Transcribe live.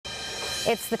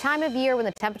It's the time of year when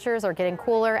the temperatures are getting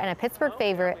cooler and a Pittsburgh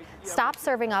favorite stopped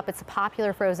serving up its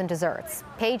popular frozen desserts.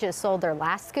 Pages sold their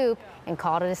last scoop and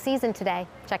called it a season today.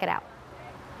 Check it out.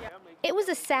 It was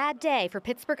a sad day for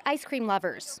Pittsburgh ice cream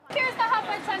lovers. Here's the hot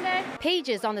fudge sundae.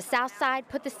 Pages on the south side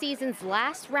put the season's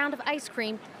last round of ice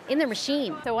cream in their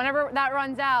machine. So whenever that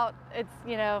runs out, it's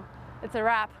a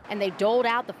wrap. And they doled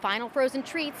out the final frozen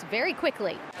treats very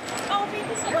quickly. Oh, thank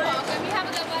you so much. You're welcome. You have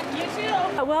a good one.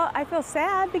 You too. Well, I feel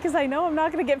sad because I know I'm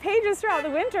not going to get Pages throughout the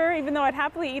winter, even though I'd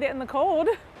happily eat it in the cold.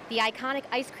 The iconic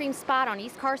ice cream spot on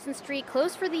East Carson Street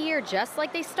closed for the year just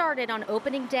like they started on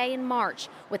opening day in March,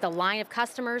 with a line of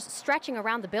customers stretching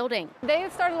around the building. They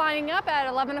started lining up at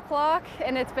 11 o'clock,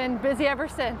 and it's been busy ever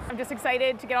since. I'm just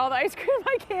excited to get all the ice cream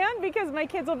I can because my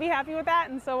kids will be happy with that,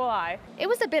 and so will I. It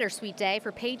was a bittersweet day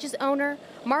for Pages owner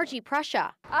Margie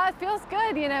Prussia. It feels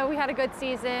good. We had a good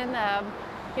season.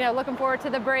 Looking forward to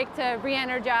the break to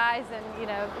re-energize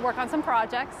and, work on some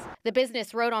projects. The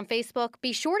business wrote on Facebook,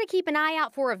 "Be sure to keep an eye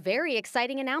out for a very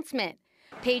exciting announcement."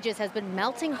 Pages has been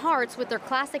melting hearts with their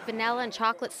classic vanilla and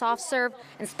chocolate soft serve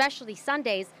and specialty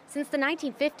sundaes since the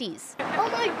 1950s. Oh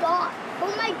my God,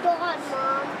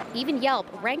 Mom. Even Yelp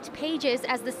ranked Pages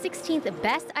as the 16th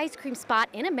best ice cream spot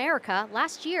in America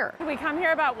last year. We come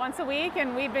here about once a week,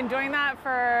 and we've been doing that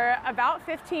for about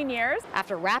 15 years.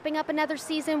 After wrapping up another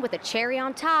season with a cherry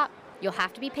on top, you'll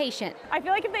have to be patient. I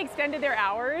feel like if they extended their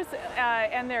hours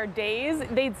and their days,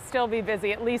 they'd still be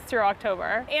busy, at least through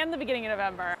October and the beginning of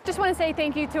November. Just want to say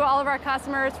thank you to all of our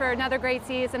customers for another great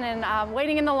season and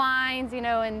waiting in the lines,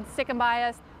 and sticking by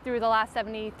us through the last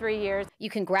 73 years. You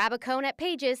can grab a cone at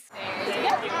Pages You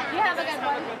have a good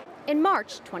one. in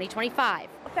March 2025.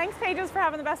 Thanks, Pages, for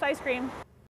having the best ice cream.